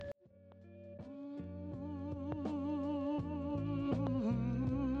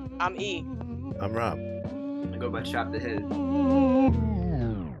I'm E. I'm Rob. I go by Chop the Head.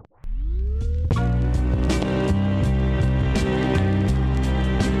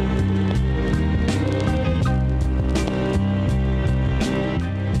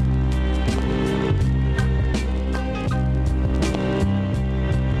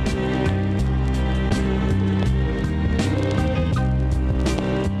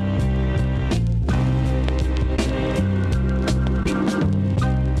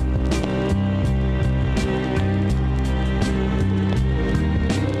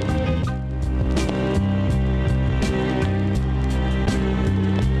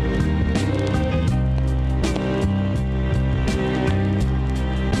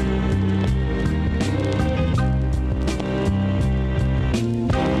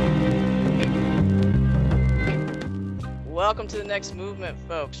 Welcome to the next movement,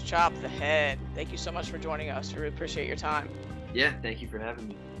 folks. Chop the Head. Thank you so much for joining us. We really appreciate your time. Yeah, thank you for having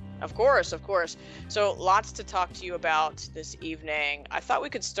me. Of course, of course. So, lots to talk to you about this evening. I thought we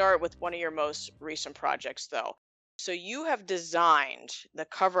could start with one of your most recent projects, though. So, you have designed the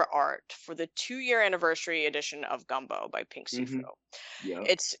cover art for the 2-year anniversary edition of Gumbo by Pink Sifu. Yeah.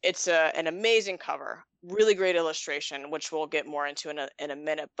 It's an amazing cover, really great illustration, which we'll get more into in a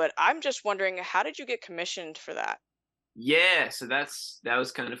minute. But I'm just wondering, how did you get commissioned for that? Yeah, so that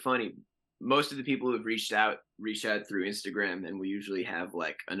was kind of funny. Most of the people who've reached out through Instagram, and we usually have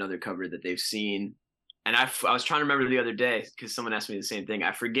like another cover that they've seen. And I was trying to remember the other day because someone asked me the same thing.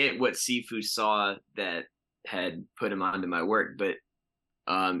 I forget what Sifu saw that had put him onto my work, but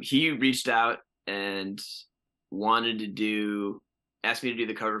he reached out and asked me to do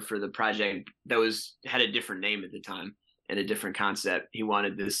the cover for the project that had a different name at the time and a different concept. He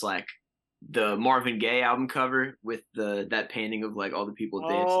wanted this like the Marvin Gaye album cover with that painting of like all the people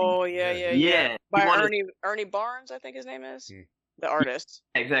dancing. Oh yeah. Yeah. By Ernie Barnes, I think his name is the artist.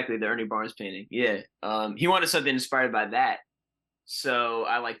 Exactly, the Ernie Barnes painting. Yeah. He wanted something inspired by that. So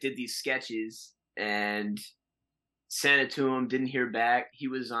I like did these sketches and sent it to him, didn't hear back. He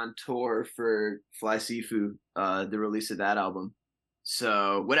was on tour for Fly Sifu, the release of that album.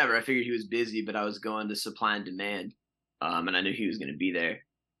 So whatever, I figured he was busy, but I was going to supply and demand. And I knew he was going to be there.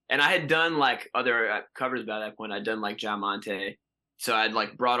 And I had done like other covers by that point. I'd done like Diamante. So I'd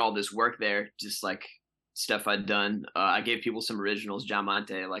like brought all this work there, just like stuff I'd done. I gave people some originals.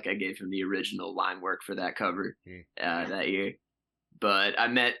 Diamante, like I gave him the original line work for that cover that year. But I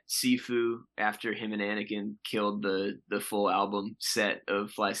met Sifu after him and Anakin killed the full album set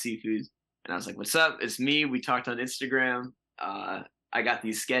of Fly Sifus. And I was like, what's up? It's me. We talked on Instagram. I got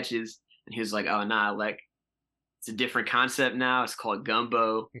these sketches. And he was like, oh, nah, like, it's a different concept now. It's called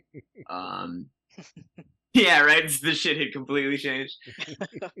Gumbo. Yeah, right. The shit had completely changed.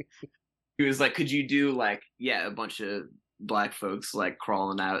 He was like, could you do like, a bunch of black folks like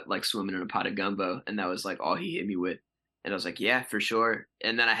crawling out, like swimming in a pot of gumbo? And that was like all he hit me with. And I was like, yeah, for sure.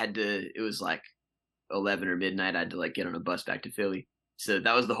 And then it was like 11 or midnight. I had to like get on a bus back to Philly. So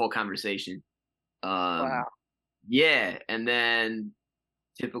that was the whole conversation. Wow. Yeah. And then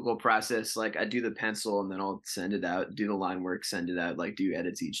typical process, like I do the pencil and then I'll send it out, do the line work, send it out, like do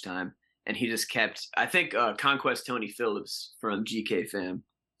edits each time. And he just kept, I think Conquest Tony Phillips from GK Fam,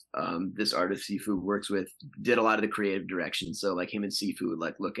 this artist Sifu works with, did a lot of the creative direction. So like him and Sifu would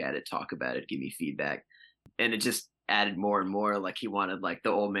like look at it, talk about it, give me feedback. And it just added more and more. Like he wanted like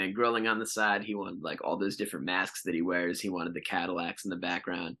the old man grilling on the side. He wanted like all those different masks that he wears. He wanted the Cadillacs in the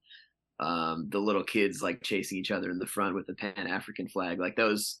background. The little kids like chasing each other in the front with the Pan-African flag. Like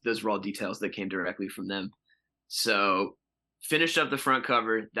those were all details that came directly from them. So finished up the front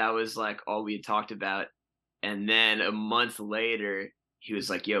cover. That was like all we had talked about. And then a month later, he was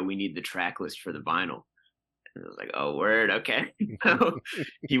like, yo, we need the track list for the vinyl. And I was like, oh, word. Okay.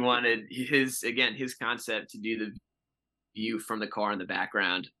 He wanted his concept to do the view from the car in the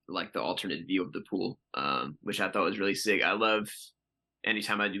background, like the alternate view of the pool, which I thought was really sick. I love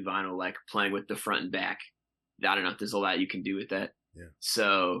anytime I do vinyl, like playing with the front and back. I don't know, there's a lot you can do with that. Yeah.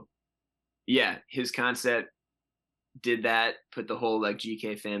 So yeah, his concept did that, put the whole like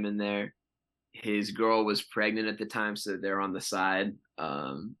GK fam in there. His girl was pregnant at the time, so they're on the side.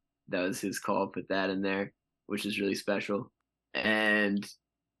 That was his call, put that in there, which is really special. And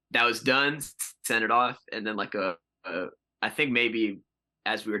that was done, sent it off. And then like I think maybe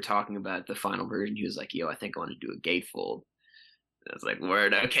as we were talking about the final version, he was like, yo, I think I want to do a gatefold. I was like,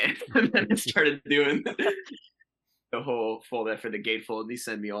 word, okay. And then I started doing the whole fold for the gatefold. He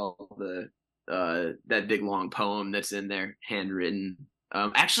sent me all the that big long poem that's in there, handwritten.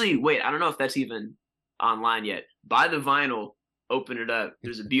 Actually, wait, I don't know if that's even online yet. Buy the vinyl, open it up.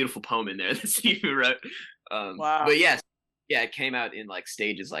 There's a beautiful poem in there that Steve wrote. Wow. But yes, yeah, it came out in like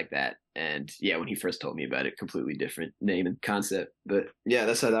stages like that. And yeah, when he first told me about it, completely different name and concept. But yeah,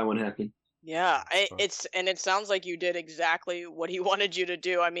 that's how that one happened. Yeah, That's fun. it sounds like you did exactly what he wanted you to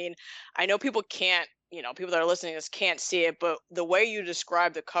do. I mean, I know people can't, people that are listening to this can't see it, but the way you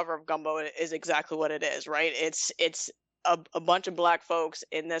describe the cover of Gumbo is exactly what it is, right? It's a bunch of black folks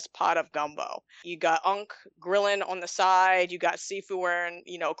in this pot of gumbo. You got Unk grilling on the side, you got Sifu wearing,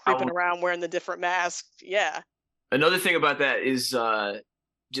 creeping around wearing the different masks. Yeah. Another thing about that is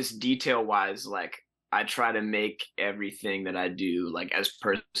just detail wise, like I try to make everything that I do like as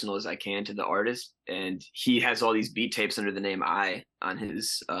personal as I can to the artist. And he has all these beat tapes under the name I on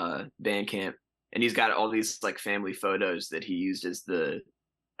his Bandcamp. And he's got all these like family photos that he used as the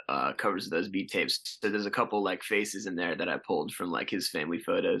covers of those beat tapes. So there's a couple like faces in there that I pulled from like his family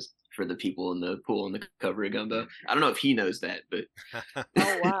photos for the people in the pool on the cover of Gumbo. I don't know if he knows that, but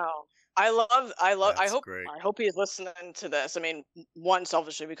Oh wow. I That's hope great. he's listening to this. I mean, one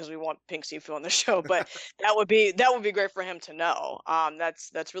selfishly because we want Pink Seafood on the show, but that would be great for him to know.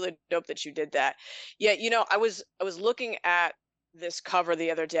 That's really dope that you did that. Yeah, I was looking at this cover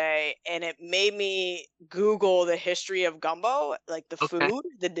the other day and it made me Google the history of gumbo, like the okay. food,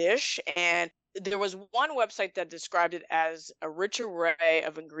 the dish, and there was one website that described it as a rich array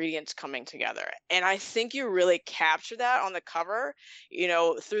of ingredients coming together. And I think you really capture that on the cover,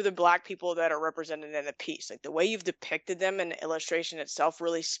 through the black people that are represented in the piece. Like the way you've depicted them in the illustration itself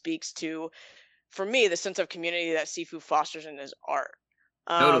really speaks to, for me, the sense of community that Sifu fosters in his art.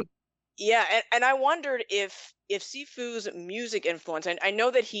 Um, Totally. yeah, and I wondered if Sifu's music influence, and I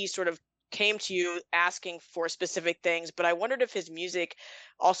know that he sort of came to you asking for specific things, but I wondered if his music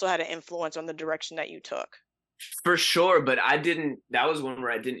also had an influence on the direction that you took. For sure, but I didn't. That was one where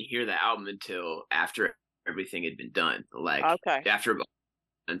I didn't hear the album until after everything had been done. Like Okay. after,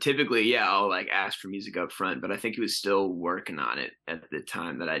 and typically, yeah, I'll like ask for music up front, but I think he was still working on it at the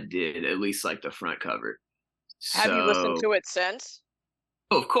time that I did, at least like the front cover. Have you listened So, to it since?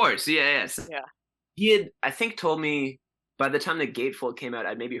 oh, of course, yeah, yes. Yeah. He had, I think, told me by the time the Gatefold came out,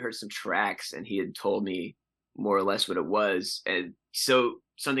 I'd maybe heard some tracks, and he had told me more or less what it was. And so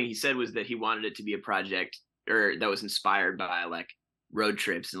something he said was that he wanted it to be a project or that was inspired by like road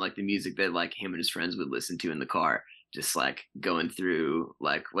trips and like the music that like him and his friends would listen to in the car, just like going through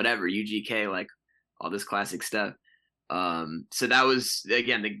like whatever UGK, like all this classic stuff. So that was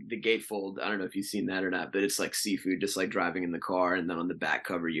again the gatefold. I don't know if you've seen that or not, but it's like Seafood just like driving in the car, and then on the back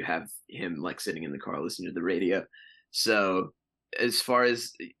cover you have him like sitting in the car listening to the radio. So as far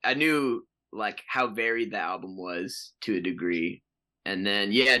as I knew like how varied the album was to a degree, and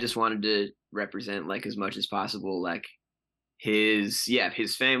then yeah, I just wanted to represent like as much as possible, like his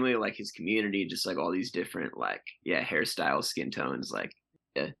family, like his community, just like all these different like yeah hairstyles, skin tones, like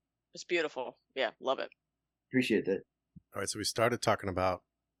yeah, It's beautiful. Yeah, love it. appreciate that. All right, so we started talking about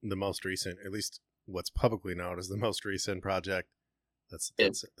the most recent, at least what's publicly known as the most recent project Yeah.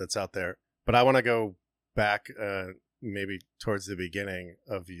 that's out there. But I want to go back, maybe towards the beginning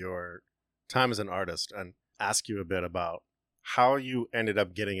of your time as an artist, and ask you a bit about how you ended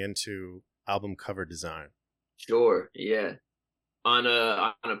up getting into album cover design. Sure, yeah. On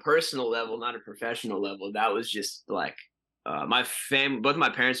a personal level, not a professional level, that was just like my family. Both my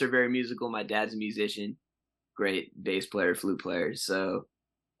parents are very musical. My dad's a musician, great bass player, flute player. So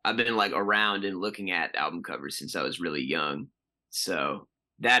I've been like around and looking at album covers since I was really young. So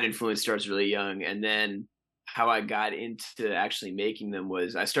that influence starts really young. And then how I got into actually making them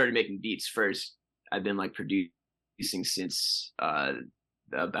was I started making beats first. I've been like producing since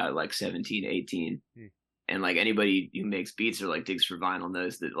about like 17, 18. And like anybody who makes beats or like digs for vinyl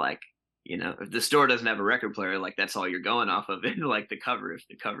knows that like, if the store doesn't have a record player, like that's all you're going off of. And like the cover, if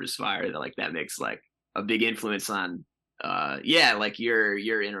the cover's fire, like that makes like a big influence on yeah, like your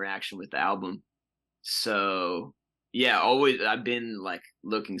interaction with the album. So yeah, always I've been like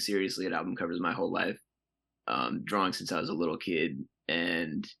looking seriously at album covers my whole life, drawing since I was a little kid.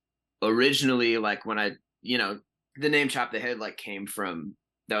 And originally like when I the name Chop the Head like came from,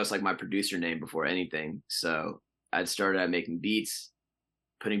 that was like my producer name before anything. So I'd started out making beats,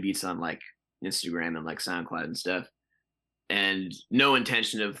 putting beats on like Instagram and like SoundCloud and stuff, and no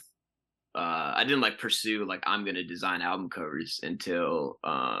intention of I didn't like pursue like I'm gonna design album covers until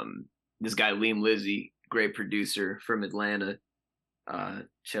this guy Liam Lizzie, great producer from Atlanta,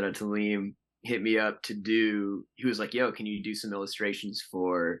 shout out to Liam, hit me up to do. He was like, "Yo, can you do some illustrations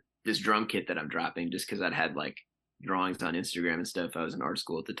for this drum kit that I'm dropping?" Just because I'd had like drawings on Instagram and stuff. I was in art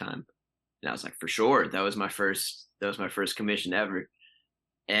school at the time, and I was like, "For sure." That was my first commission ever,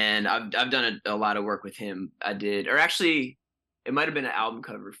 and I've done a lot of work with him. I did, or actually, it might have been an album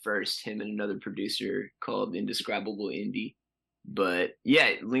cover first, him and another producer called Indescribable Indie. But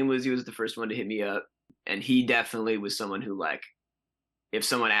yeah, Lean Lizzy was the first one to hit me up, and he definitely was someone who, like, if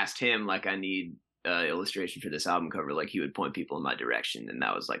someone asked him like, I need illustration for this album cover, like, he would point people in my direction, and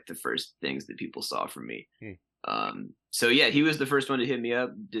that was like the first things that people saw from me. So yeah, he was the first one to hit me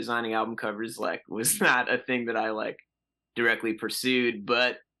up. Designing album covers, like, was not a thing that I like directly pursued,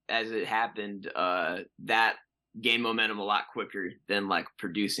 but as it happened, that gained momentum a lot quicker than like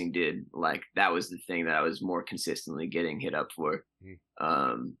producing did. Like, that was the thing that I was more consistently getting hit up for.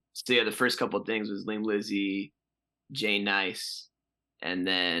 So yeah, the first couple of things was Lame Lizzy, Jay Nice, and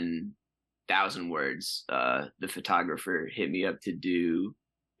then Thousand Words. The photographer hit me up to do.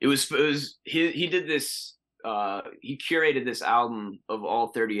 It was he did this. He curated this album of all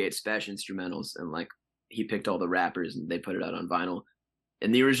 38 Spash instrumentals, and like, he picked all the rappers and they put it out on vinyl.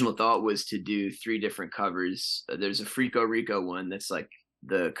 And the original thought was to do 3 different covers. There's a Frico Rico one that's like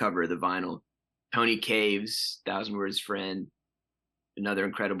the cover of the vinyl. Tony Caves, Thousand Words Friend, another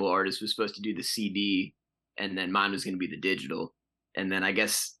incredible artist, was supposed to do the CD, and then mine was going to be the digital. And then I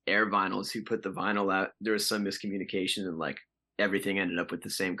guess Air Vinyls, who put the vinyl out, there was some miscommunication, and like, everything ended up with the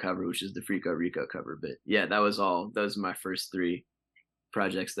same cover, which is the Frico Rico cover. But yeah, that was all. Those were my first 3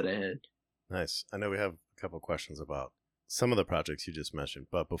 projects that I had. Nice. I know we have a couple of questions about some of the projects you just mentioned,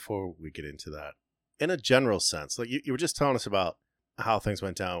 but before we get into that, in a general sense, like, you were just telling us about how things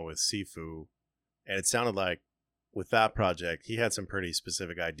went down with Sifu, and it sounded like with that project, he had some pretty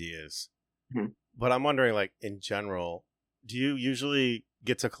specific ideas. But I'm wondering, like, in general, do you usually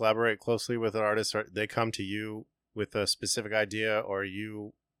get to collaborate closely with an artist, or they come to you with a specific idea, or are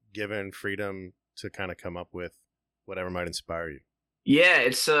you given freedom to kind of come up with whatever might inspire you? Yeah,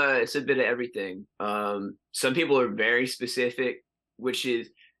 it's a bit of everything. Some people are very specific, which is,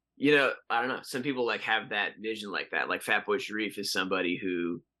 I don't know. Some people like have that vision like that. Like, Fatboy Sharif is somebody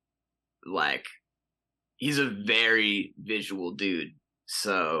who, like, he's a very visual dude.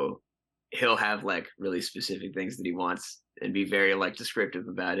 So he'll have like really specific things that he wants and be very like descriptive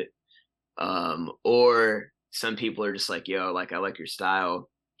about it. Or some people are just like, yo, like, I like your style.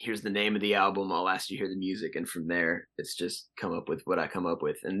 Here's the name of the album. I'll ask you to hear the music. And from there, it's just come up with what I come up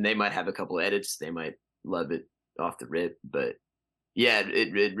with. And they might have a couple edits. They might love it off the rip. But yeah,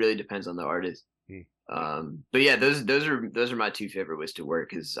 it really depends on the artist. But yeah, those are my 2 favorite ways to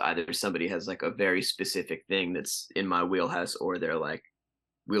work, is either somebody has like a very specific thing that's in my wheelhouse, or they're like,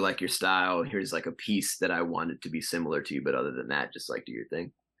 we like your style. Here's like a piece that I want it to be similar to, but other than that, just like, do your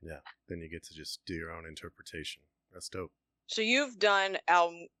thing. Yeah. Then you get to just do your own interpretation. That's dope. So you've done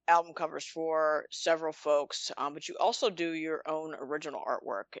album covers for several folks, but you also do your own original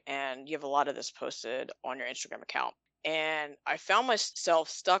artwork, and you have a lot of this posted on your Instagram account. And I found myself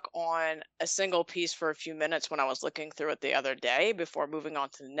stuck on a single piece for a few minutes when I was looking through it the other day before moving on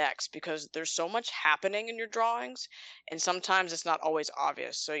to the next, because there's so much happening in your drawings, and sometimes it's not always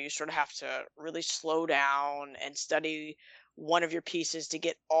obvious. So you sort of have to really slow down and study one of your pieces to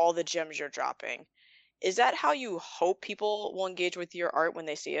get all the gems you're dropping. Is that how you hope people will engage with your art when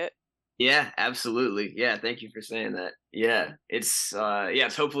they see it? Yeah, absolutely. Yeah, thank you for saying that. Yeah, it's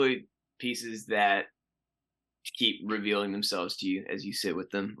hopefully pieces that keep revealing themselves to you as you sit with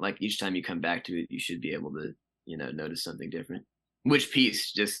them. Like, each time you come back to it, you should be able to, notice something different. Which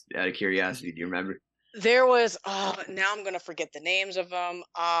piece, just out of curiosity, do you remember? There was now I'm gonna forget the names of them.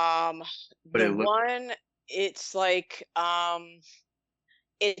 But The one, it's like I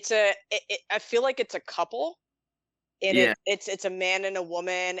feel like it's a couple, and yeah, it's a man and a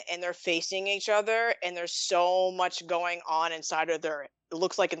woman, and they're facing each other, and there's so much going on inside of their, it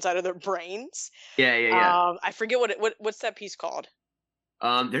looks like inside of their brains. yeah. I forget what's that piece called.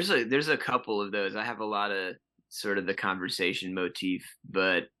 There's a couple of those. I have a lot of sort of the conversation motif,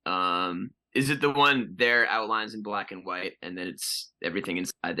 but is it the one their outlines in black and white, and then it's everything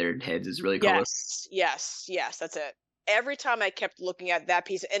inside their heads is really colorful? Yes, that's it. Every time I kept looking at that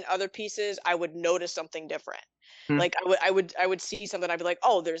piece and other pieces, I would notice something different. Hmm. Like, I would see something, I'd be like,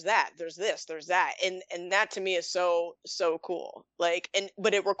 "Oh, there's that, there's this, there's that." And that to me is so cool. Like,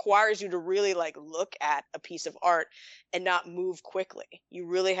 but it requires you to really like look at a piece of art and not move quickly. You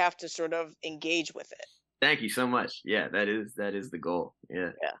really have to sort of engage with it. Thank you so much. Yeah, that is the goal.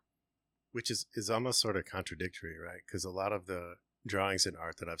 Yeah. Yeah. Which is almost sort of contradictory, right? Because a lot of the drawings and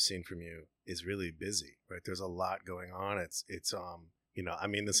art that I've seen from you is really busy, right? There's a lot going on. It's I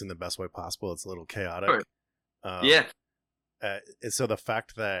mean this in the best way possible. It's a little chaotic. Sure. Yeah. And so the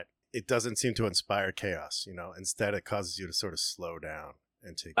fact that it doesn't seem to inspire chaos, instead it causes you to sort of slow down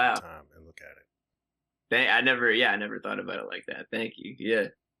and take your time and look at it. I never thought about it like that. Thank you. Yeah.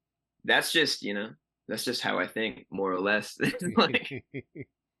 That's just, that's just how I think, more or less. Like,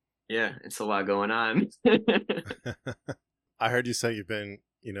 yeah, it's a lot going on. I heard you say you've been,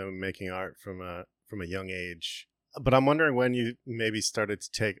 making art from a young age, but I'm wondering when you maybe started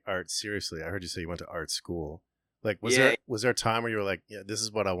to take art seriously. I heard you say you went to art school. Like, Yeah, was there a time where you were like, yeah, this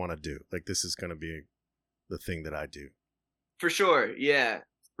is what I want to do. Like, this is going to be the thing that I do. for sure. Yeah.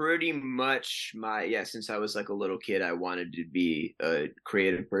 Pretty much since I was like a little kid, I wanted to be a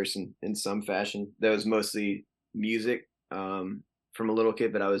creative person in some fashion. That was mostly music, from a little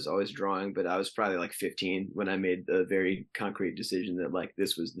kid, but I was always drawing. But I was probably like 15 when I made a very concrete decision that like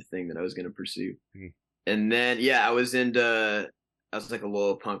this was the thing that I was going to pursue. Mm. And then, I was like a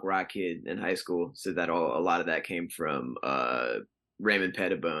little punk rock kid in high school. So a lot of that came from, Raymond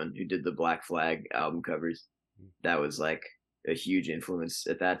Pettibone, who did the Black Flag album covers. That was like a huge influence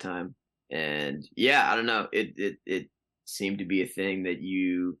at that time. And yeah, I don't know. It seemed to be a thing that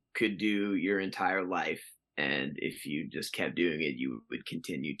you could do your entire life. And if you just kept doing it, you would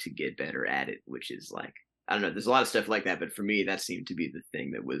continue to get better at it, which is like, I don't know. There's a lot of stuff like that. But for me, that seemed to be the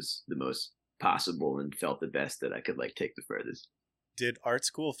thing that was the most possible and felt the best that I could like take the furthest. Did art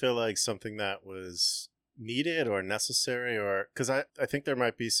school feel like something that was needed or necessary, or because I think there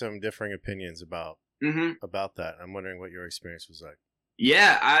might be some differing opinions Mm-hmm. about that. I'm wondering what your experience was like.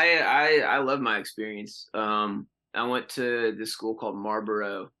 Yeah, I love my experience. I went to this school called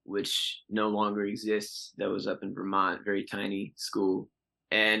Marlborough, which no longer exists. That was up in Vermont, very tiny school,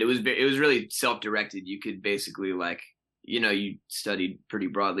 and it was really self-directed. You could basically like, you studied pretty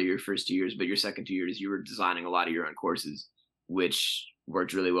broadly your first 2 years, but your second 2 years you were designing a lot of your own courses, which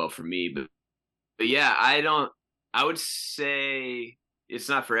worked really well for me. But yeah, I would say it's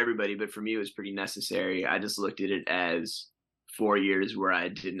not for everybody, but for me, it was pretty necessary. I just looked at it as 4 years where I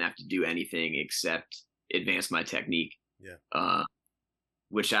didn't have to do anything except advance my technique. Yeah.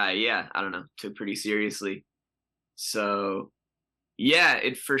 Which I don't know, took pretty seriously. So yeah,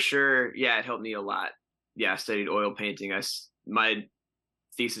 it for sure. Yeah, it helped me a lot. Yeah, I studied oil painting. My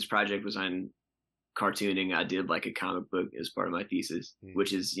thesis project was on cartooning. I did like a comic book as part of my thesis,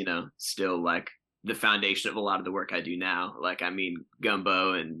 which is, still like the foundation of a lot of the work I do now. Like, I mean,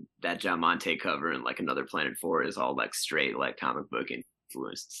 Gumbo and that John Monte cover and like Another Planet 4 is all like straight like comic book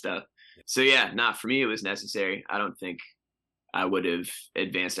influenced stuff. So yeah, not for me, it was necessary. I don't think I would have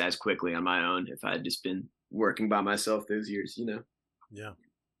advanced as quickly on my own if I had just been working by myself those years. Yeah.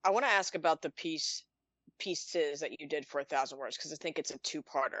 I want to ask about the pieces that you did for 1,000 words because I think it's a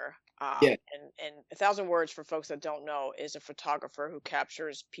two-parter. Yeah. And 1,000 words, for folks that don't know, is a photographer who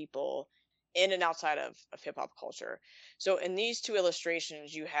captures people in and outside of hip hop culture. So in these two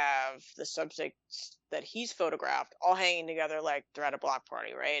illustrations, you have the subjects that he's photographed all hanging together like they're at a block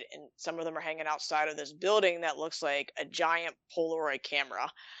party, right? And some of them are hanging outside of this building that looks like a giant Polaroid camera.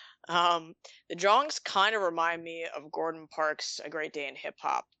 Um, the drawings kind of remind me of Gordon Parks' A Great Day in Hip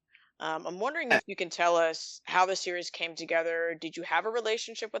Hop. I'm wondering if you can tell us how the series came together. Did you have a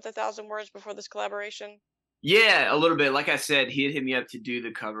relationship with 1,000 words before this collaboration? Yeah, a little bit. Like I said, he had hit me up to do the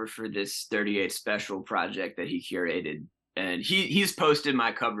cover for this 38 special project that he curated. And he's posted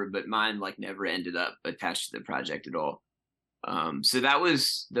my cover, but mine like never ended up attached to the project at all. So that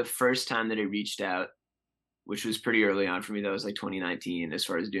was the first time that he reached out, which was pretty early on for me. That was like 2019 as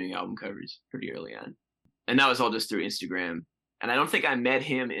far as doing album covers, pretty early on. And that was all just through Instagram. And I don't think I met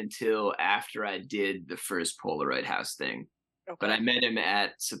him until after I did the first Polaroid House thing. But Okay. I met him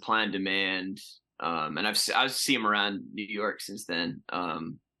at Supply and Demand, and I've seen him around New York since then,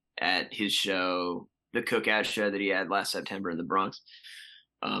 at his show, the Cookout show that he had last September in the Bronx.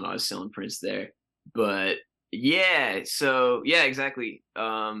 I was selling prints there, but yeah, so yeah, exactly.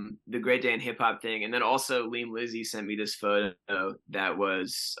 The Great Day in Hip Hop thing, and then also Liam Lizzie sent me this photo that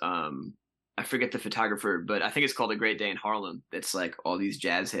was, I forget the photographer, but I think it's called A Great Day in Harlem. That's like all these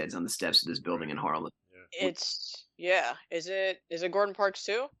jazz heads on the steps of this building in Harlem. Yeah. It's yeah. Is it Gordon Parks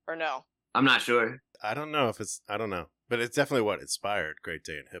too or no? I'm not sure. I don't know if it's, I don't know, but it's definitely what inspired Great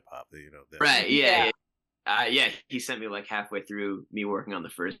Day in Hip Hop. Right? Yeah. Yeah, yeah. He sent me like halfway through me working on the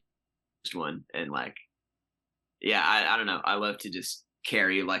first one, and like, yeah, I don't know. I love to just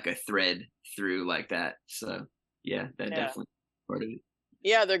carry like a thread through like that. So yeah, that Yeah. definitely part of it.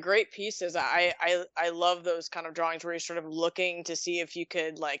 Yeah, they're great pieces. I love those kind of drawings where you're sort of looking to see if you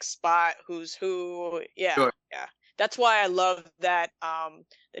could like spot who's who. Yeah, Sure. yeah. That's why I love that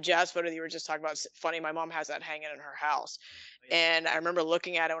the jazz photo that you were just talking about. It's funny, my mom has that hanging in her house. And I remember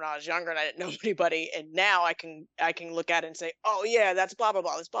looking at it when I was younger and I didn't know anybody. And now I can look at it and say, "Oh yeah, that's blah blah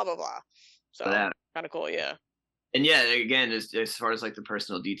blah. That's blah blah blah." So For that. kind of cool, yeah. And yeah, again, as far as like the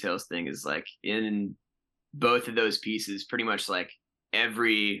personal details thing is like in both of those pieces, pretty much like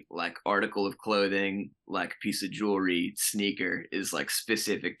every like article of clothing, like piece of jewelry, sneaker is like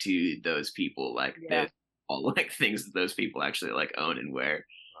specific to those people. Like Yeah. they all like things that those people actually like own and wear.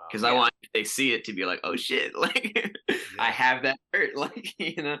 Because I Yeah. want if they see it to be like, oh shit, like I have that shirt, like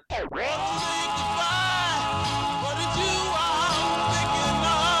you know.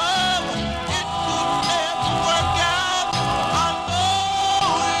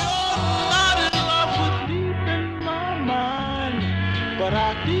 But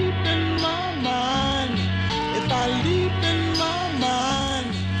I deep in my mind, if I leap in my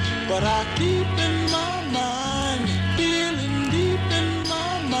mind, but I keep in my mind, feeling deep in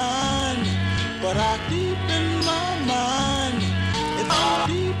my mind, but I keep in my mind, if I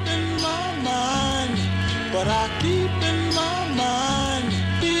deep in my mind, but I keep in my mind,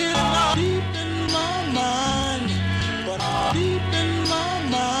 feeling deep in my mind, but I deep in my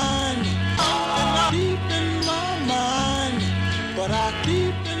mind, deep in my mind. But I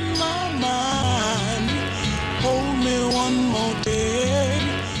keep in my mind, hold me one more day,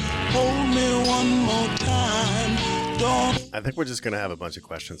 hold me one more time, don't. I think we're just going to have a bunch of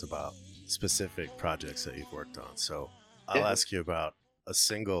questions about specific projects that you've worked on. So I'll ask you about a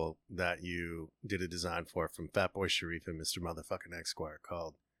single that you did a design for from Fatboy Sharif and Mr. Motherfucking Esquire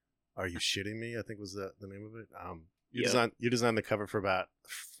called "Are You Shitting Me?" I think was the name of it. You designed the cover for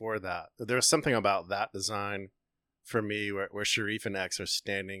that. There was something about that design for me where Sharif and X are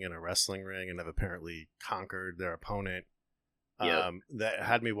standing in a wrestling ring and have apparently conquered their opponent. That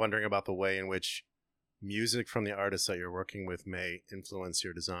had me wondering about the way in which music from the artists that you're working with may influence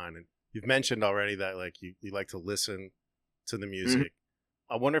your design. And you've mentioned already that like you like to listen to the music.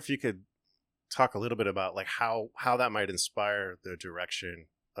 Mm-hmm. I wonder if you could talk a little bit about like how that might inspire the direction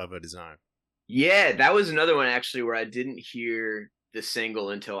of a design. Yeah, that was another one actually where I didn't hear the single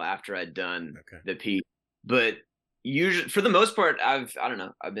until after I'd done the piece. But usually, for the most part, I've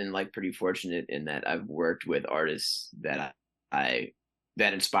been like pretty fortunate in that I've worked with artists that I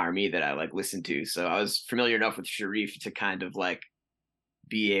that inspire me, that I like listen to. So I was familiar enough with Sharif to kind of like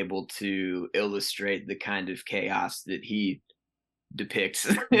be able to illustrate the kind of chaos that he depicts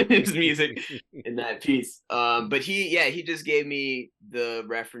in his music in that piece. But he just gave me the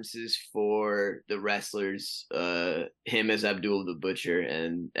references for the wrestlers, him as Abdul the Butcher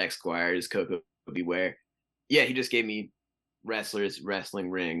and Esquire as Coco Beware. Yeah, he just gave me wrestlers,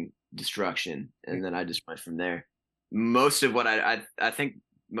 wrestling ring, destruction, and then I just went from there. Most of what I think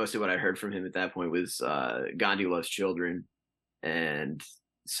most of what I heard from him at that point was Gandhi Loves Children and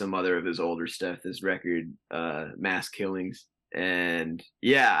some other of his older stuff, this record, Mass Killings. And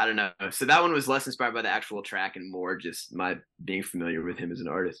yeah, I don't know. So that one was less inspired by the actual track and more just my being familiar with him as an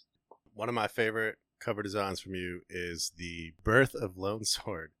artist. One of my favorite cover designs from you is the Birth of Lone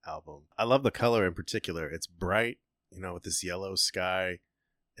Sword album. I love the color in particular. It's bright, with this yellow sky,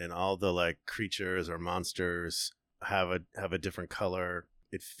 and all the like creatures or monsters have a different color.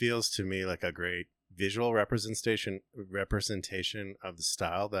 It feels to me like a great visual representation of the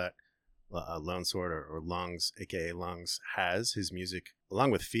style that Lone Sword or Lungs, aka Lungs, has. His music,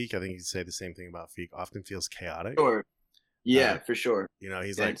 along with Feek, I think you could say the same thing about Feek, often feels chaotic. Sure. Yeah, for sure.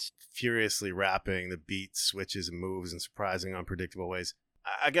 He's like furiously rapping, the beat switches and moves in surprising, unpredictable ways.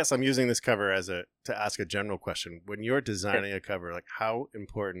 I guess I'm using this cover to ask a general question. When you're designing a cover, like how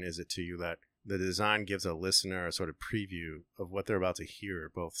important is it to you that the design gives a listener a sort of preview of what they're about to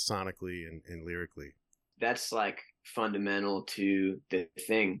hear, both sonically and lyrically? That's like fundamental to the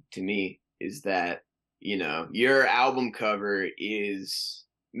thing to me, is that, your album cover is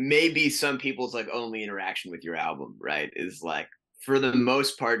maybe some people's like only interaction with your album, right? Is like, for the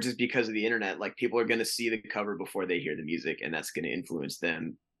most part, just because of the internet, like people are going to see the cover before they hear the music, and that's going to influence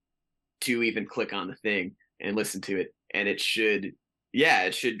them to even click on the thing and listen to it. And it should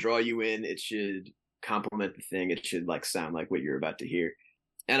draw you in. It should complement the thing. It should like sound like what you're about to hear.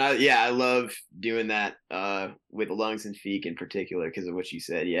 And I love doing that with Lungs and Feek in particular because of what you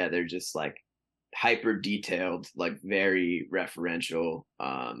said. Yeah, they're just like hyper detailed, like very referential.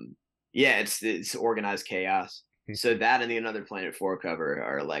 It's organized chaos. So that and the Another Planet 4 cover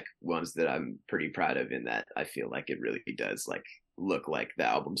are like ones that I'm pretty proud of, in that I feel like it really does like look like the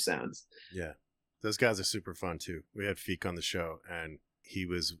album sounds. Yeah, those guys are super fun too. We had Feek on the show, and he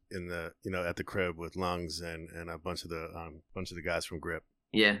was in the at the crib with Lungs and a bunch of the guys from Grip.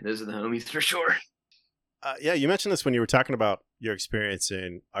 Yeah, those are the homies for sure. Yeah, you mentioned this when you were talking about your experience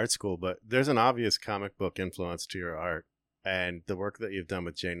in art school, but there's an obvious comic book influence to your art, and the work that you've done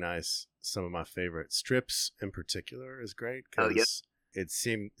with Jay Nice, some of my favorite strips in particular, is great because it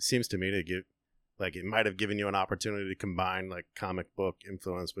seems to me to give, like, it might have given you an opportunity to combine like comic book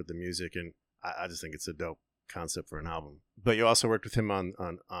influence with the music, and I just think it's a dope concept for an album. But you also worked with him on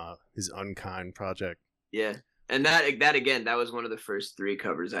his Unkind project. Yeah. And that again, that was one of the first 3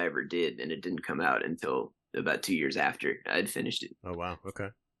 covers I ever did, and it didn't come out until about 2 years after I'd finished it. Oh wow, okay.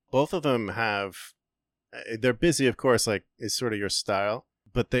 Both of them have, they're busy, of course, like is sort of your style,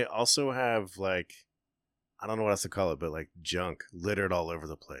 but they also have like, I don't know what else to call it, but like junk littered all over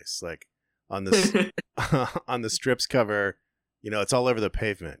the place. Like on this on the Strips cover, it's all over the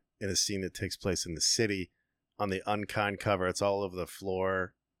pavement in a scene that takes place in the city. On the Unkind cover, it's all over the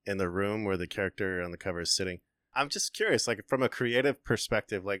floor in the room where the character on the cover is sitting. I'm just curious, like from a creative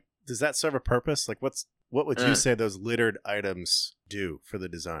perspective, like does that serve a purpose? Like what would you say those littered items do for the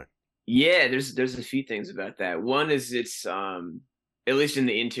design? Yeah, there's a few things about that. One is it's at least in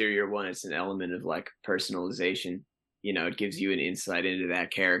the interior one, it's an element of like personalization. It gives you an insight into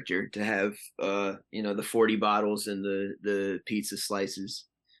that character to have the 40 bottles and the pizza slices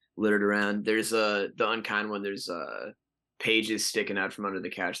littered around. There's the Unkind one, there's pages sticking out from under the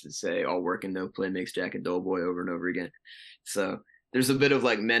couch that say all work and no play makes Jack a dull boy over and over again. So there's a bit of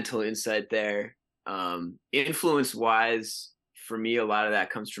like mental insight there. Influence wise, for me, a lot of that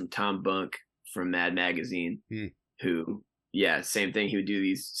comes from Tom Bunk from Mad Magazine, who, same thing. He would do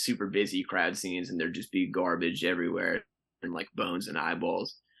these super busy crowd scenes and there'd just be garbage everywhere and like bones and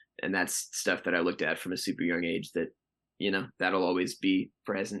eyeballs. And that's stuff that I looked at from a super young age that, that'll always be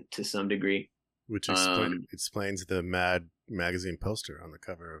present to some degree. Which explains the Mad Magazine poster on the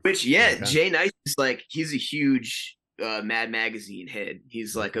cover. Jay Nice is like, he's a huge Mad Magazine head.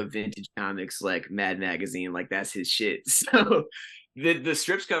 He's like a vintage comics, like Mad Magazine, like that's his shit. So the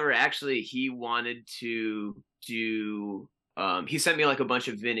Strips cover, actually, he wanted to do, he sent me like a bunch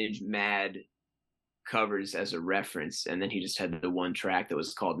of vintage Mad covers as a reference, and then he just had the one track that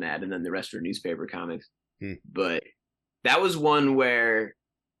was called Mad, and then the rest were newspaper comics. But that was one where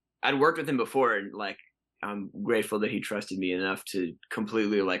I'd worked with him before, and like I'm grateful that he trusted me enough to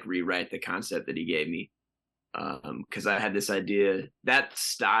completely like rewrite the concept that he gave me. Because I had this idea, that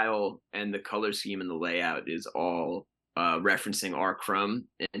style and the color scheme and the layout is all referencing R. Crumb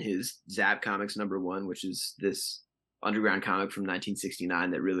and his Zap Comics #1, which is this underground comic from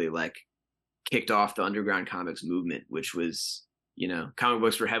 1969 that really like kicked off the underground comics movement, which was, comic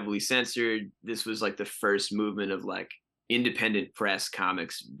books were heavily censored. This was like the first movement of like independent press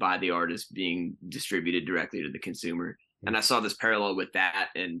comics by the artist being distributed directly to the consumer. And I saw this parallel with that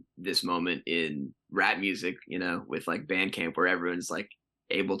and this moment in rap music, with like Bandcamp, where everyone's like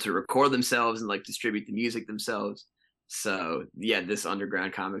able to record themselves and like distribute the music themselves. So yeah, this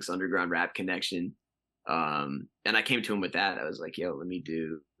underground comics, underground rap connection. And I came to him with that. I was like, yo, let me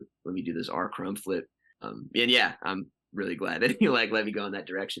do this R. Crumb flip. And yeah, I'm really glad that he like let me go in that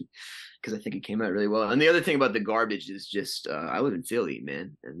direction, because I think it came out really well. And the other thing about the garbage is just I live in Philly,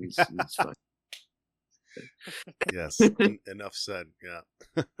 man, and it's fun. Yes, enough said.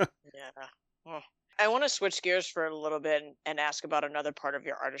 Yeah. Yeah. Well, I want to switch gears for a little bit and ask about another part of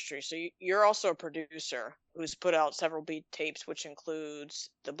your artistry. So you're also a producer who's put out several beat tapes, which includes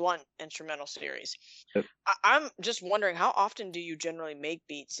the Blunt instrumental series. Yep. I'm just wondering, how often do you generally make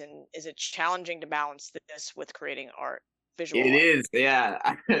beats, and is it challenging to balance this with creating art, visual art? It is,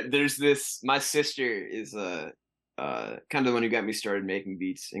 yeah. There's this. My sister is kind of the one who got me started making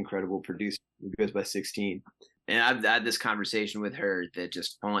beats. Incredible producer who goes by 16. And I've had this conversation with her that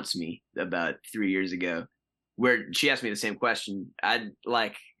just haunts me about 3 years ago, where she asked me the same question. I'd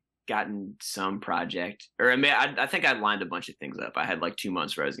like gotten some project, or I think I'd lined a bunch of things up. I had like 2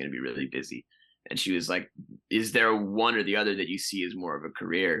 months where I was going to be really busy. And she was like, is there one or the other that you see as more of a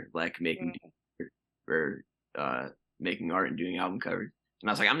career, like making or making art and doing album covers? And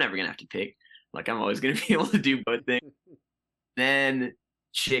I was like, I'm never going to have to pick. Like, I'm always going to be able to do both things. Then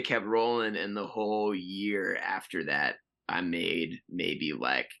shit kept rolling, and the whole year after that, I made maybe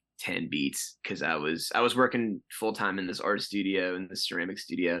like 10 beats, because I was working full time in this art studio, in this ceramic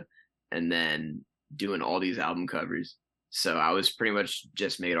studio, and then doing all these album covers. So I was pretty much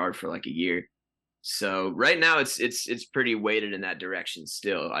just made art for like a year. So right now it's pretty weighted in that direction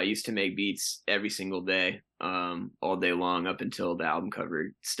still. I used to make beats every single day, all day long, up until the album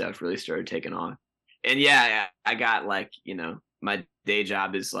cover stuff really started taking off. And yeah, I got like, my day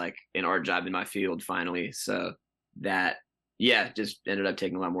job is like an art job in my field finally. So that, yeah, just ended up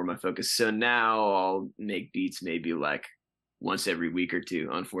taking a lot more of my focus. So now I'll make beats maybe like once every week or two,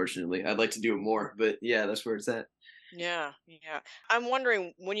 unfortunately. I'd like to do it more, but yeah, that's where it's at. Yeah. I'm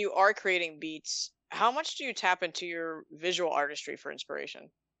wondering, when you are creating beats, how much do you tap into your visual artistry for inspiration?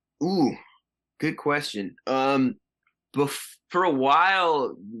 Ooh, good question. For a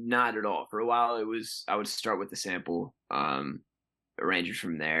while, not at all. For a while, I would start with the sample, arrange it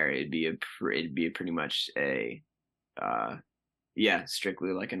from there. It'd be pretty much a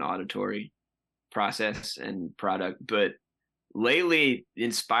strictly like an auditory process and product. But lately,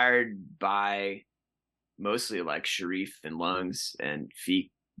 inspired by mostly like Sharif and Lungs and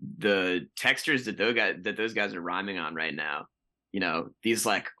Feek, the textures that those guys are rhyming on right now, these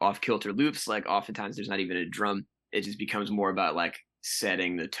like off kilter loops, like oftentimes there's not even a drum. It just becomes more about like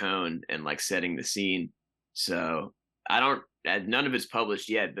setting the tone and like setting the scene. So none of it's published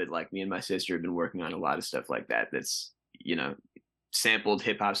yet, but like me and my sister have been working on a lot of stuff like that. That's, sampled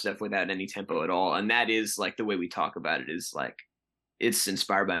hip hop stuff without any tempo at all. And that is like the way we talk about it, is like, it's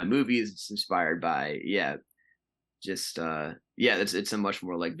inspired by movies. It's inspired by, it's a much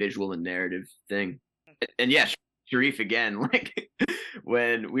more like visual and narrative thing. And yeah, Sharif again, like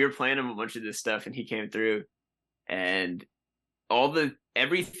when we were playing him a bunch of this stuff and he came through, and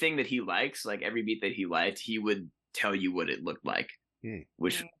everything that he likes, like every beat that he liked, he would tell you what it looked like,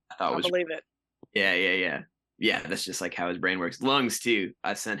 which I thought was, believe it. Yeah, that's just like how his brain works. Lungs too.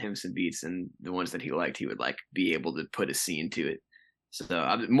 I sent him some beats, and the ones that he liked, he would like be able to put a scene to it. So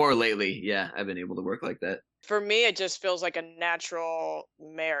more lately, I've been able to work like that. For me, it just feels like a natural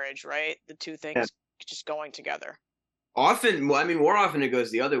marriage, right? The two things just going together. More often it goes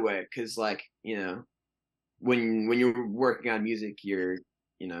the other way, because like, when you're working on music, you're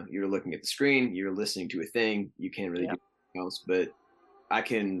looking at the screen, you're listening to a thing, you can't really do anything else. But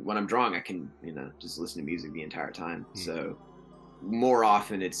when I'm drawing, I can, just listen to music the entire time. So more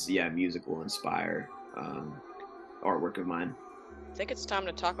often it's, music will inspire artwork of mine. I think it's time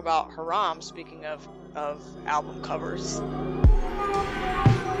to talk about Haram, speaking of album covers.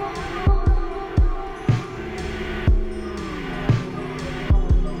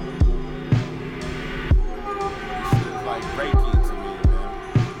 Like Reiki to me,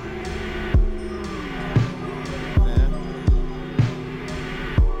 man.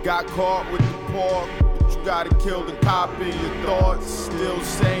 Got caught with the pork, but you gotta kill the cop in your thoughts. Still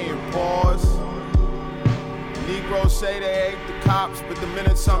saying pause. Negroes say they hate the cops, but the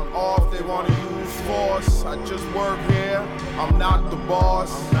minute something off, they wanna use force. I just work here, I'm not the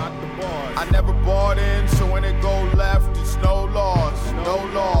boss. I never bought in, so when it go left, it's no loss.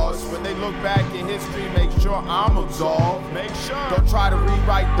 When they look back in history, make sure I'm absolved. Don't try to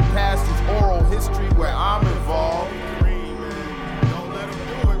rewrite the past, it's oral history where I'm involved. Don't let them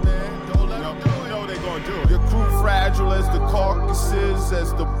do it, man. Don't let them do it. You know they gonna do it. Your crew fragile as the Caucasus,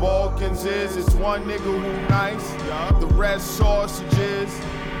 as the Balkans is. It's one nigga who nice, the rest sausages.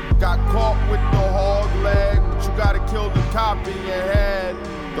 Got caught with the hog leg, but you gotta kill the cop in your head,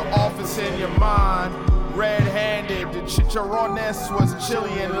 the office in your mind. Red-handed, the chicharrones was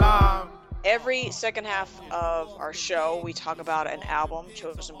chili and lime. Every second half of our show, we talk about an album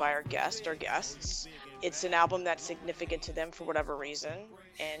chosen by our guests. It's an album that's significant to them for whatever reason.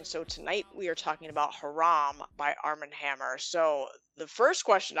 And so tonight we are talking about Haram by Arm & Hammer. So the first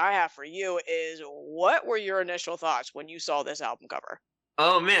question I have for you is, what were your initial thoughts when you saw this album cover?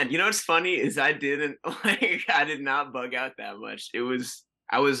 Oh man, what's funny is I did not bug out that much.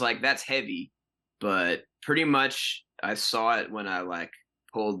 I was like, that's heavy, but pretty much I saw it when I like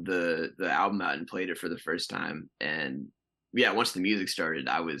pulled the album out and played it for the first time. And once the music started,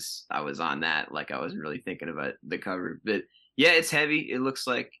 I was on that. Like I wasn't really thinking about the cover, but it's heavy. It looks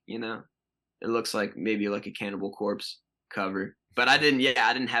like, maybe like a Cannibal Corpse cover, but I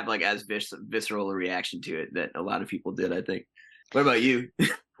didn't have like as visceral a reaction to it that a lot of people did, I think. What about you?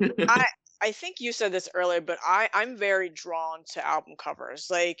 I think you said this earlier, but I'm very drawn to album covers.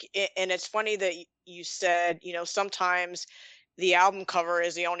 Like, and it's funny that you said, sometimes the album cover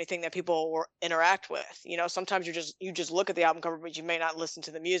is the only thing that people interact with. Sometimes you just look at the album cover, but you may not listen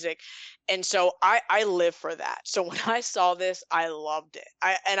to the music. And so I live for that. So when I saw this, I loved it.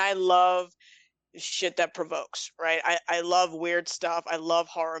 I love shit that provokes, right? I love weird stuff. I love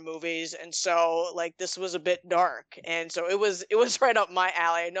horror movies. And so like this was a bit dark. And so it was right up my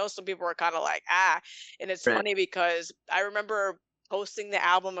alley. I know some people were kind of like, and it's funny because I remember posting the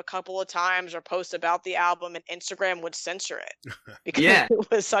album a couple of times or post about the album, and Instagram would censor it because it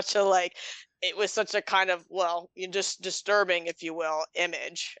was such a kind of, just disturbing, if you will,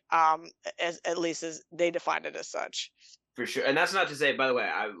 image, at least as they defined it as such. For sure. And that's not to say, by the way,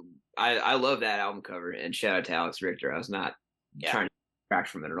 I love that album cover, and shout out to Alex Richter. I was not trying to distract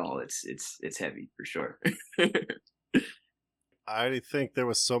from it at all. It's heavy for sure. I think there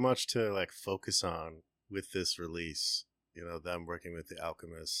was so much to like focus on with this release, them working with The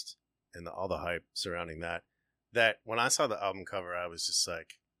Alchemist and all the hype surrounding that when I saw the album cover, I was just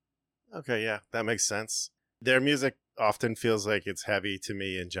like, okay, yeah, that makes sense. Their music often feels like it's heavy to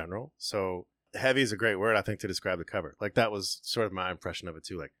me in general. So heavy is a great word, I think, to describe the cover. Like, that was sort of my impression of it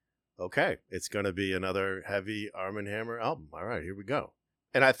too. Like, okay, it's going to be another heavy Arm & Hammer album. All right, here we go.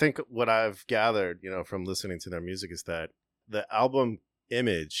 And I think what I've gathered, from listening to their music is that the album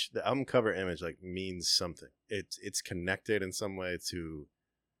cover image, like, means something. It's connected in some way to,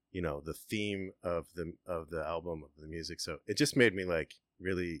 the theme of the album, of the music. So it just made me like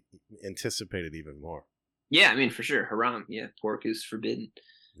really anticipate it even more. Yeah, I mean, for sure. Haram. Yeah, pork is forbidden.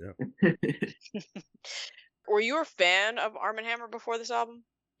 Yeah. Were you a fan of Arm & Hammer before this album?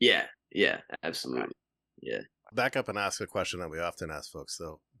 Yeah, absolutely. Okay. Yeah. Back up and ask a question that we often ask folks,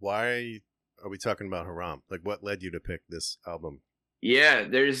 though. Why are we talking about Haram? Like, what led you to pick this album? Yeah,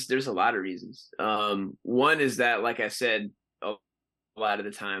 there's a lot of reasons. One is that, like I said, a lot of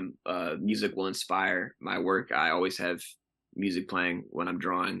the time, music will inspire my work. I always have music playing when I'm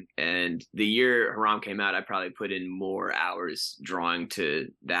drawing. And the year Haram came out, I probably put in more hours drawing to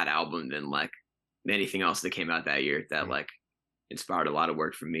that album than like anything else that came out that year that like inspired a lot of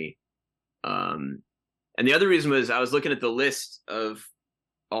work from me. And the other reason was I was looking at the list of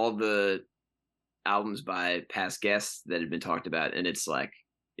all the albums by past guests that had been talked about, and it's like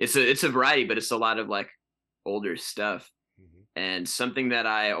it's a variety, but it's a lot of like older stuff. And something that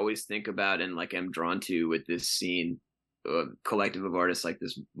I always think about and like am drawn to with this scene, collective of artists, like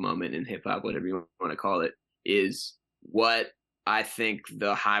this moment in hip hop, whatever you want to call it, is what I think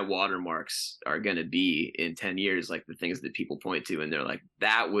the high watermarks are going to be in 10 years, like the things that people point to and they're like,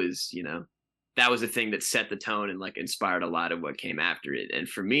 that was the thing that set the tone and like inspired a lot of what came after it. And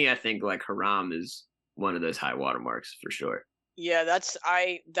for me, I think like Haram is one of those high watermarks for sure. Yeah, that's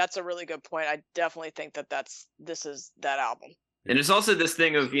a really good point. I definitely think this is that album. And it's also this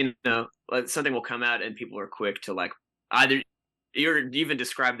thing of, like something will come out and people are quick to like either even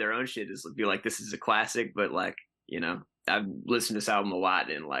describe their own shit as be like, this is a classic, but like, I've listened to this album a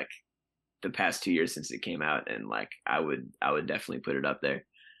lot in like the past 2 years since it came out, and like I would definitely put it up there.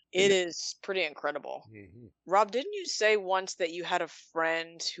 It is pretty incredible. Mm-hmm. Rob, didn't you say once that you had a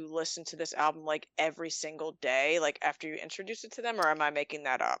friend who listened to this album like every single day, like after you introduced it to them, or am I making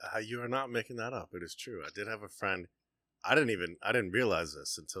that up? You are not making that up. It is true. I did have a friend. I didn't realize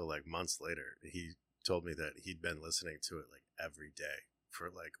this until like months later. He told me that he'd been listening to it like every day for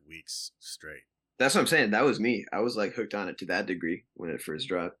like weeks straight. That's what I'm saying. That was me. I was like hooked on it to that degree when it first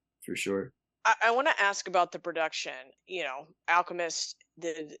dropped, for sure. I want to ask about the production. Alchemist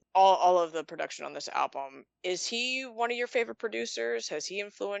did all of the production on this album. Is he one of your favorite producers? Has he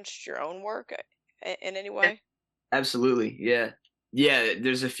influenced your own work in any way? Absolutely. Yeah.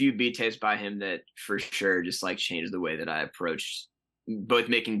 There's a few beat tapes by him that for sure just like changed the way that I approached both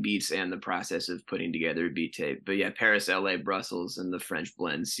making beats and the process of putting together a beat tape. But yeah, Paris, LA, Brussels, and the French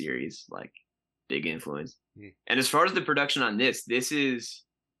Blend series, like big influence. And as far as the production on this is,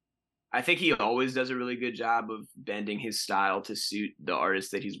 I think he always does a really good job of bending his style to suit the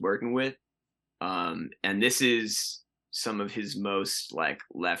artist that he's working with. And this is some of his most like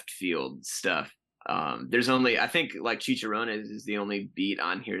left field stuff. There's only, I think like Chicharrones is the only beat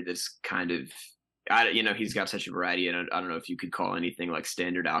on here that's kind of, he's got such a variety, and I don't know if you could call anything like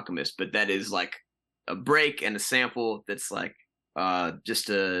standard Alchemist, but that is like a break and a sample that's like just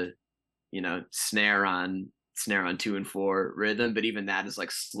a, snare on 2 and 4 rhythm, but even that is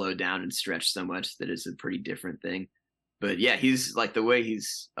like slowed down and stretched so much that it's a pretty different thing. But yeah, he's like the way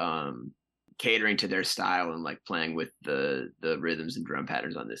he's catering to their style and like playing with the rhythms and drum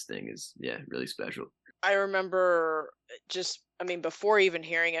patterns on this thing is really special. I remember before even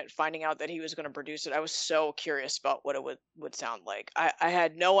hearing it, finding out that he was going to produce it, I was so curious about what it would sound like. I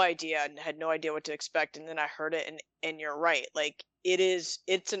had no idea and had no idea what to expect, and then I heard it, and you're right, like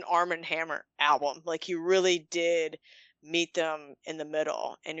it's an Arm & Hammer album. Like he really did meet them in the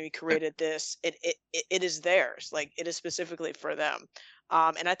middle, and we created this. It is theirs, like it is specifically for them,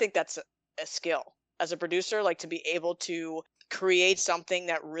 and I think that's a skill as a producer, like to be able to create something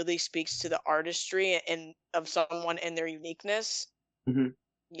that really speaks to the artistry and of someone and their uniqueness. Mm-hmm.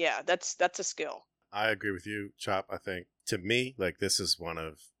 Yeah, that's a skill. I agree with you, Chop. I think to me, like this is one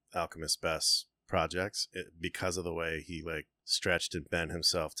of Alchemist's best projects because of the way he like stretched and bent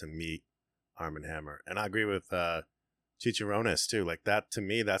himself to meet Arm & Hammer. And I agree with Chicharrones too. Like that, to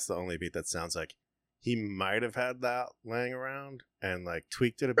me, that's the only beat that sounds like he might have had that laying around and like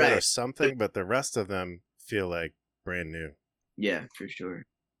tweaked it a bit or something, but the rest of them feel like brand new. Yeah, for sure.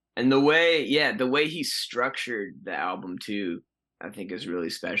 And the way he structured the album too, I think is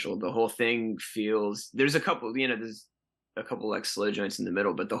really special. The whole thing feels, there's a couple like slow joints in the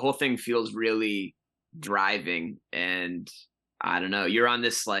middle, but the whole thing feels really driving. And I don't know, you're on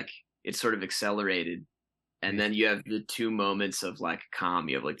this like, it's sort of accelerated And then you have the 2 moments of like calm.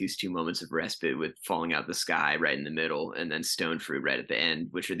 You have like these 2 moments of respite with Falling Out the Sky right in the middle, and then Stone Fruit right at the end,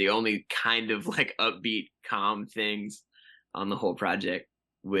 which are the only kind of like upbeat, calm things on the whole project.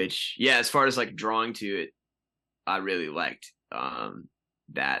 Which, yeah, as far as like drawing to it, I really liked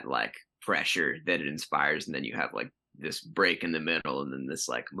that like pressure that it inspires, and then you have like this break in the middle, and then this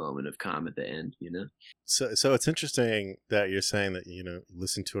like moment of calm at the end, you know? So it's interesting that you're saying that, you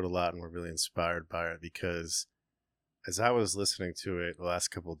listen to it a lot and we're really inspired by it, because as I was listening to it the last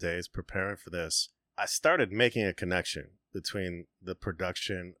couple of days preparing for this, I started making a connection between the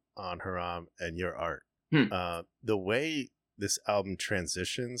production on Haram and your art. The way this album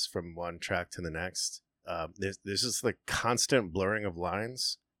transitions from one track to the next, there's just like constant blurring of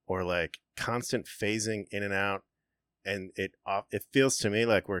lines, or like constant phasing in and out. And it feels to me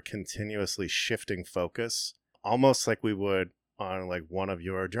like we're continuously shifting focus, almost like we would on like one of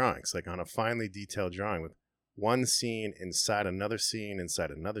your drawings, like on a finely detailed drawing with one scene inside another scene inside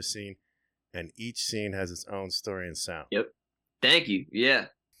another scene, and each scene has its own story and sound. Yep. Thank you. Yeah.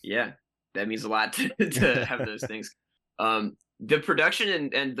 That means a lot to have those things. The production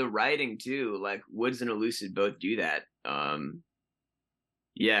and the writing too, like Woods and Elucid both do that.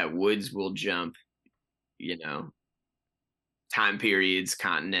 Woods will jump, time periods,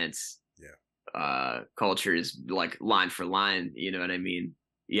 continents, cultures, like line for line, you know what I mean?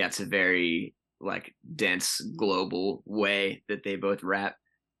 Yeah, it's a very like dense global way that they both rap.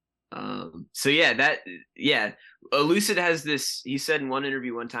 Elucid has this, he said in one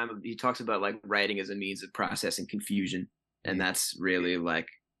interview one time, he talks about like writing as a means of processing confusion, and that's really like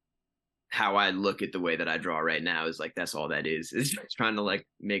how I look at the way that I draw right now, is like that's all that is just trying to like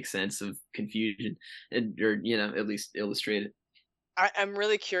make sense of confusion or at least illustrate it. I'm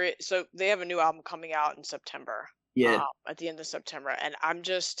really curious. So they have a new album coming out in September. Yeah. At the end of September, and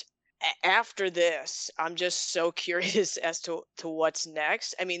after this, I'm just so curious as to what's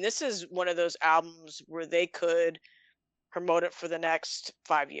next. I mean, this is one of those albums where they could promote it for the next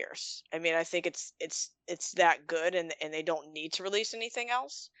 5 years. I mean, I think it's that good, and they don't need to release anything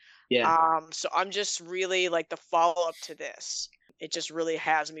else. Yeah. So I'm just really like the follow up to this. It just really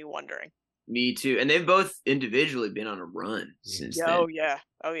has me wondering. Me too. And they've both individually been on a run since then. Oh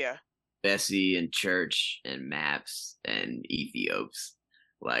yeah. Bessie and Church and Maps and Ethiops.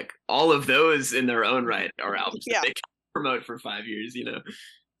 Like all of those in their own right are albums that they can promote for 5 years,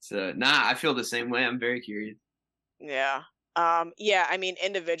 So I feel the same way. I'm very curious. Yeah. I mean,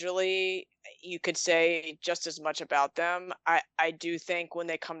 individually you could say just as much about them. I do think when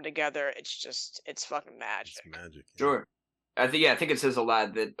they come together, it's fucking magic. It's magic. Yeah. Sure. I think it says a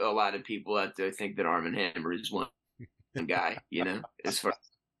lot that a lot of people out there think that Arm & Hammer is one guy, as far.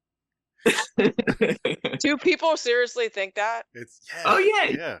 Do people seriously think that? Yeah.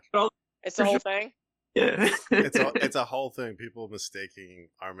 It's the whole thing. Yeah. it's a whole thing. People mistaking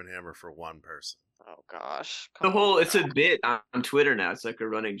Arm & Hammer for one person. Oh gosh. It's a bit on Twitter now. It's like a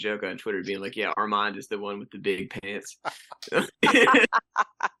running joke on Twitter being like, yeah, Armand is the one with the big pants.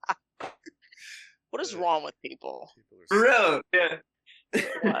 What is wrong with people? Bro, yeah.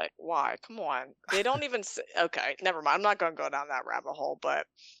 Why? Come on. They don't even say, okay, never mind. I'm not going to go down that rabbit hole, but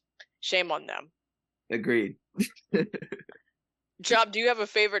shame on them. Agreed. Job, do you have a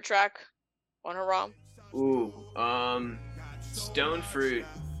favorite track on Haram? Ooh, Stone Fruit.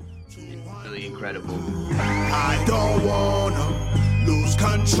 Really incredible. I don't wanna lose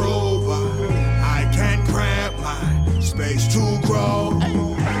control, but I can't cramp my space to grow.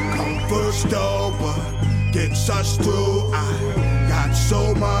 Comfort still, but gets us through. I got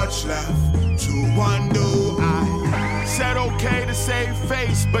so much left to undo. I said okay to save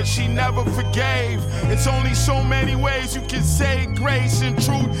face, but she never forgave. It's only so many ways you can say grace. In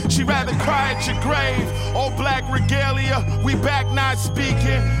truth, she'd rather cry at your grave. All black regalia, we back not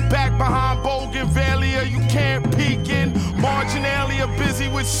speaking. Back behind Bougainvillea, you can't peek in. Marginalia busy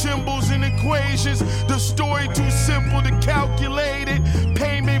with symbols and equations. The story too simple to calculate it.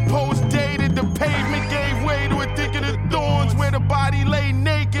 Payment post dated, the pavement gave way to a thicket of thorns. Where the body lay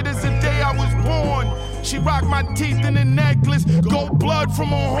naked as the day I was born. She rocked my teeth in a necklace, gold blood from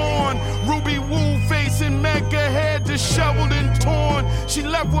her horn. Ruby woo facing Mecca, head disheveled and torn. She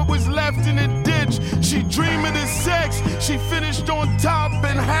left what was left in the ditch. She dreamed of the sex. She finished on top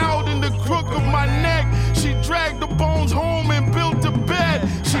and howled in the crook of my neck. She dragged the bones home and built a bed.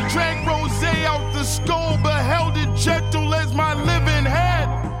 She drank rosé out the skull, but held it gentle as my living head.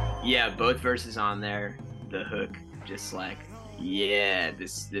 Yeah, both verses on there. The hook, just like,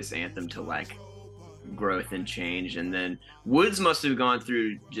 this anthem to like growth and change. And then Woods must have gone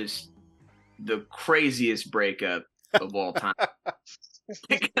through just the craziest breakup of all time.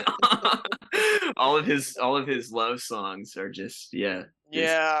 all of his love songs are just just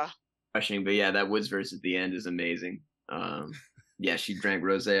Yeah. crushing. But yeah, that Woods verse at the end is amazing. Yeah, she drank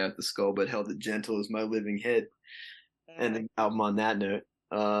rosé out the skull, but held it gentle as my living head. And the album on that note.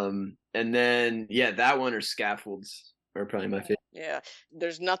 And then that one or Scaffolds are probably my favorite. Yeah.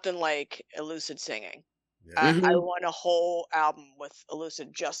 There's nothing like Elucid singing. Yeah. I want a whole album with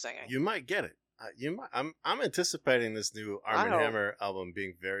Elucid just singing. You might get it. You might. I'm anticipating this new Arm & hope. Hammer album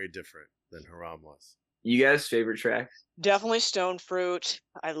being very different than Haram was. You guys' favorite tracks? Definitely Stone Fruit.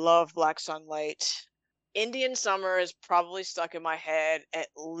 I love Black Sunlight. Indian Summer is probably stuck in my head at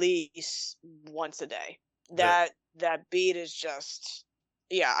least once a day. That beat is just,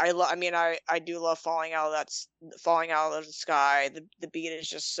 yeah. I mean, I do love falling out of the sky. The beat is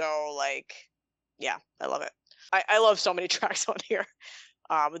just so like, yeah, I love it. I love so many tracks on here.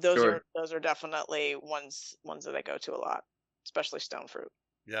 But those are definitely ones that I go to a lot, especially Stone Fruit.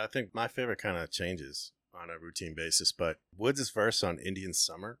 Yeah, I think my favorite kind of changes on a routine basis, but Woods' verse on Indian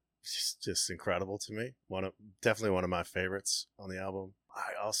Summer is just incredible to me. Definitely one of my favorites on the album.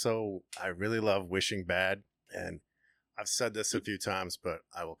 I really love Wishing Bad, and I've said this a few times, but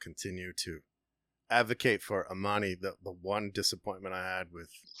I will continue to advocate for Amani. The one disappointment I had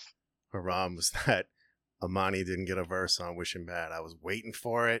with Haram was that Amani didn't get a verse on Wishing Bad. I was waiting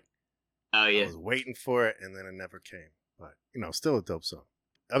for it. Oh yeah, I was waiting for it, and then it never came. But still a dope song.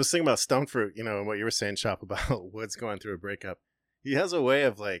 I was thinking about Stone Fruit, and what you were saying, Chop, about Woods going through a breakup. He has a way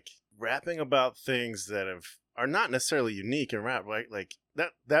of like rapping about things that are not necessarily unique in rap, right? Like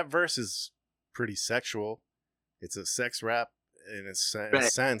that verse is pretty sexual. It's a sex rap in a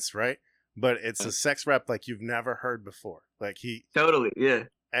sense, right? But it's a sex rap like you've never heard before. Like totally, yeah.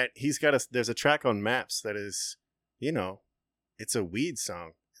 And there's a track on Maps that is, it's a weed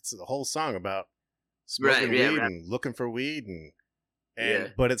song. It's the whole song about smoking weed and looking for weed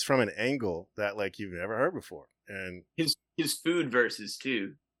but it's from an angle that like you've never heard before. And his food verses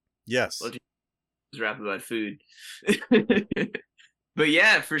too. Yes. He's rap about food. But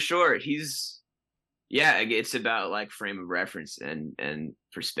yeah, for sure. It's about like frame of reference and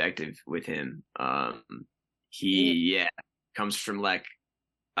perspective with him. He comes from like,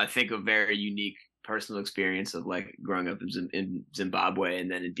 I think, a very unique personal experience of like growing up in Zimbabwe and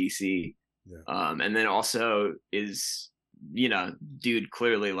then in DC. Yeah. And then also is, dude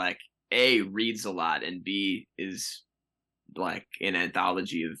clearly like A, reads a lot, and B, is like an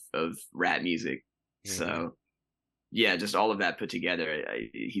anthology of rap music. Mm-hmm. So yeah, just all of that put together,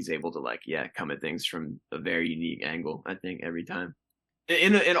 he's able to like, come at things from a very unique angle, I think, every time.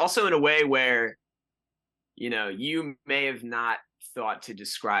 And also in a way where, you may have not thought to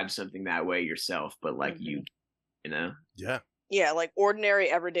describe something that way yourself, but like Yeah. Yeah, like ordinary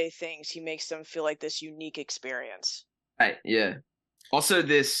everyday things, he makes them feel like this unique experience. Right, yeah. Also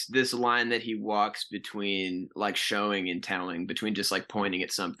this line that he walks between like showing and telling, between just like pointing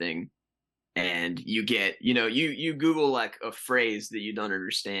at something, and you get, you Google like a phrase that you don't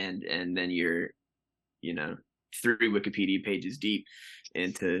understand, and then you're, 3 Wikipedia pages deep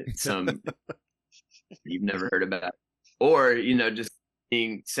into some you've never heard about, or just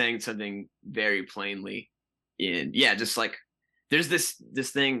saying something very plainly just like there's this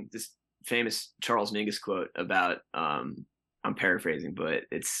famous Charles Mingus quote about I'm paraphrasing, but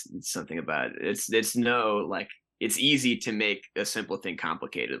it's something about it's no like it's easy to make a simple thing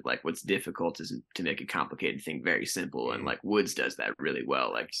complicated. Like what's difficult is to make a complicated thing very simple, and like Woods does that really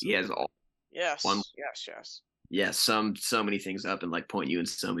well. Like he has all yes so many things up and like point you in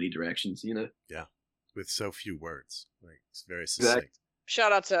so many directions, Yeah, with so few words. Like it's very succinct. Exactly.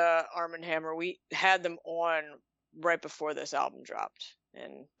 Shout out to Arm & Hammer. We had them on right before this album dropped,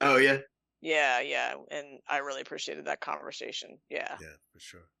 and yeah, and I really appreciated that conversation. Yeah, for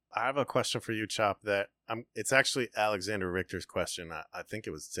sure. I have a question for you, Chop. That it's actually Alexander Richter's question. I think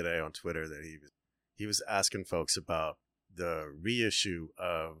it was today on Twitter that he was asking folks about the reissue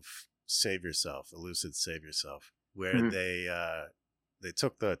of Save Yourself, Elucid Save Yourself, where they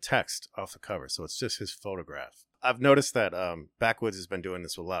took the text off the cover, so it's just his photograph. I've noticed that Backwoods has been doing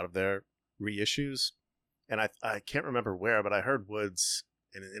this with a lot of their reissues, and I can't remember where, but I heard Woods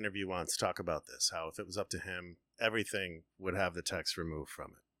in an interview once talk about this, how if it was up to him, everything would have the text removed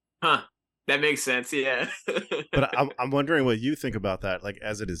from it. Huh. That makes sense, yeah. But I'm wondering what you think about that, like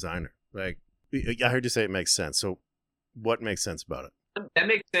as a designer. Like, I heard you say it makes sense. So what makes sense about it? That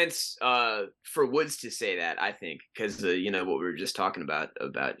makes sense for Woods to say that, I think, because what we were just talking about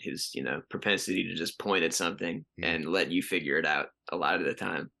his propensity to just point at something and let you figure it out a lot of the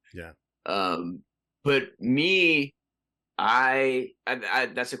time. Yeah. But me,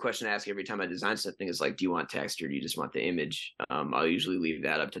 That's a question I ask every time I design something. Is like, do you want text or do you just want the image? I'll usually leave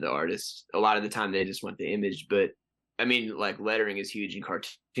that up to the artist. A lot of the time they just want the image, but I mean, like lettering is huge in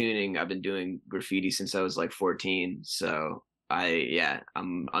cartooning. I've been doing graffiti since I was like 14, so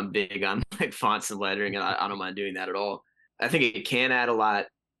I'm big on like fonts and lettering, and I don't mind doing that at all. I think it can add a lot,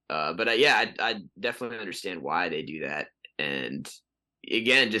 but I definitely understand why they do that. And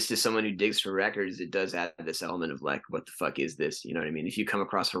again, just as someone who digs for records, it does add this element of like, what the fuck is this? You know what I mean? If you come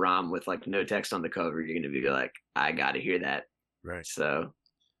across Haram with like no text on the cover, you're gonna be like, I gotta hear that. Right. So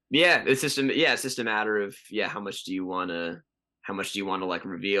yeah, it's just a matter of how much do you want to like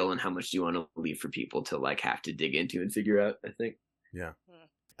reveal, and how much do you want to leave for people to like have to dig into and figure out, I think. Yeah.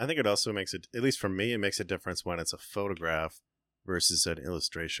 I think it also makes it, at least for me, it makes a difference when it's a photograph versus an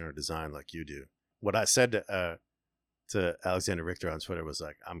illustration or design like you do. What I said to Alexander Richter on Twitter was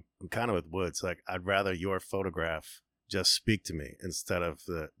like, I'm kind of with Woods. Like, I'd rather your photograph just speak to me instead of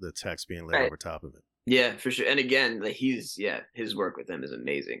the text being laid over top of it. Yeah, for sure. And again, like his work with them is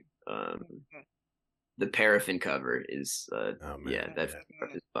amazing. The paraffin cover is is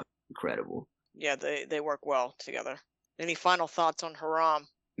incredible. Yeah, they work well together. Any final thoughts on Haram?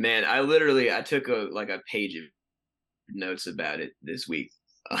 Man, I took a page of notes about it this week.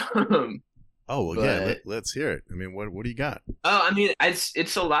 Let's hear it. I mean, what do you got? Oh, I mean,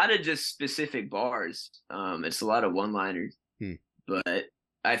 it's a lot of just specific bars. It's a lot of one-liners, but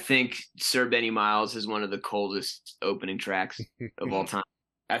I think Sir Benny Miles is one of the coldest opening tracks of all time.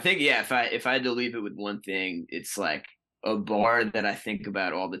 I think, if I had to leave it with one thing, it's like a bar that I think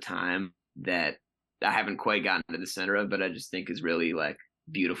about all the time that I haven't quite gotten to the center of, but I just think is really like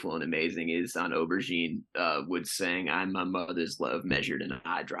beautiful and amazing, is on Aubergine, Woods saying, "I'm my mother's love measured in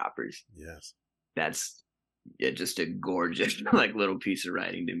eyedroppers." Yes. That's just a gorgeous like little piece of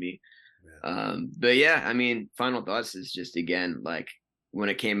writing to me. Yeah. But I mean, final thoughts is just, again, like when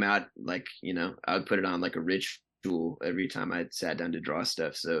it came out, like, I would put it on like a ritual every time I sat down to draw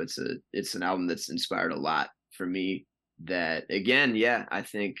stuff. So it's an album that's inspired a lot for me, that again, I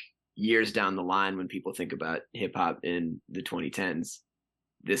think years down the line, when people think about hip hop in the 2010s,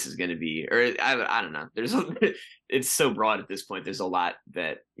 this is going to be, or I don't know, it's so broad at this point. There's a lot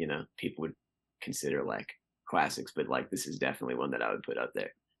that, people would consider like classics, but like this is definitely one that I would put up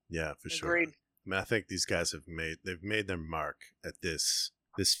there. Yeah, for sure. Agreed. I mean, I think these guys they've made their mark at this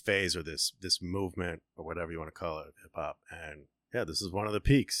phase, or this movement, or whatever you want to call it, hip hop. And this is one of the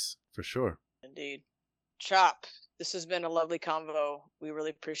peaks for sure. Indeed. Chop, this has been a lovely convo. We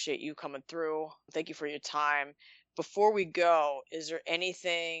really appreciate you coming through. Thank you for your time. Before we go, is there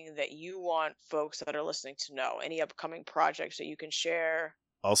anything that you want folks that are listening to know? Any upcoming projects that you can share?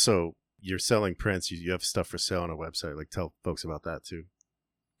 Also, you're selling prints. You have stuff for sale on a website. Like, tell folks about that too.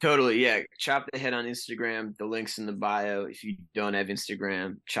 Totally, yeah. Chop the Head on Instagram. The link's in the bio. If you don't have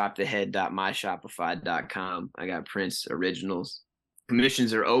Instagram, chopthehead.myshopify.com. I got prints, originals.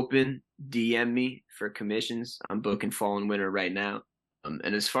 Commissions are open. DM me for commissions. I'm booking fall and winter right now.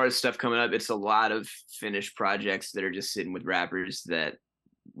 And as far as stuff coming up, it's a lot of finished projects that are just sitting with rappers that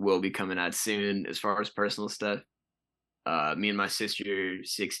will be coming out soon. As far as personal stuff, me and my sister,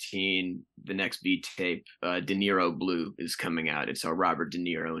 16, the next beat tape, De Niro Blue, is coming out. It's our Robert De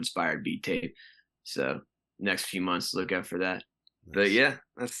Niro inspired beat tape. So next few months, look out for that. Nice.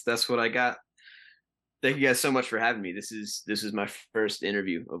 But that's what I got. Thank you guys so much for having me. This is my first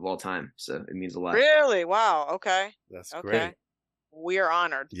interview of all time, so it means a lot. Really? Wow. Okay. That's great. We are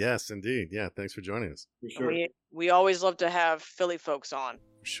honored. Yes, indeed. Yeah, thanks for joining us. For sure. We always love to have Philly folks on.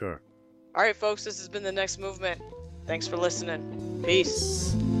 For sure. All right, folks, this has been The Next Movement. Thanks for listening.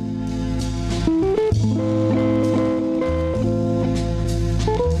 Peace.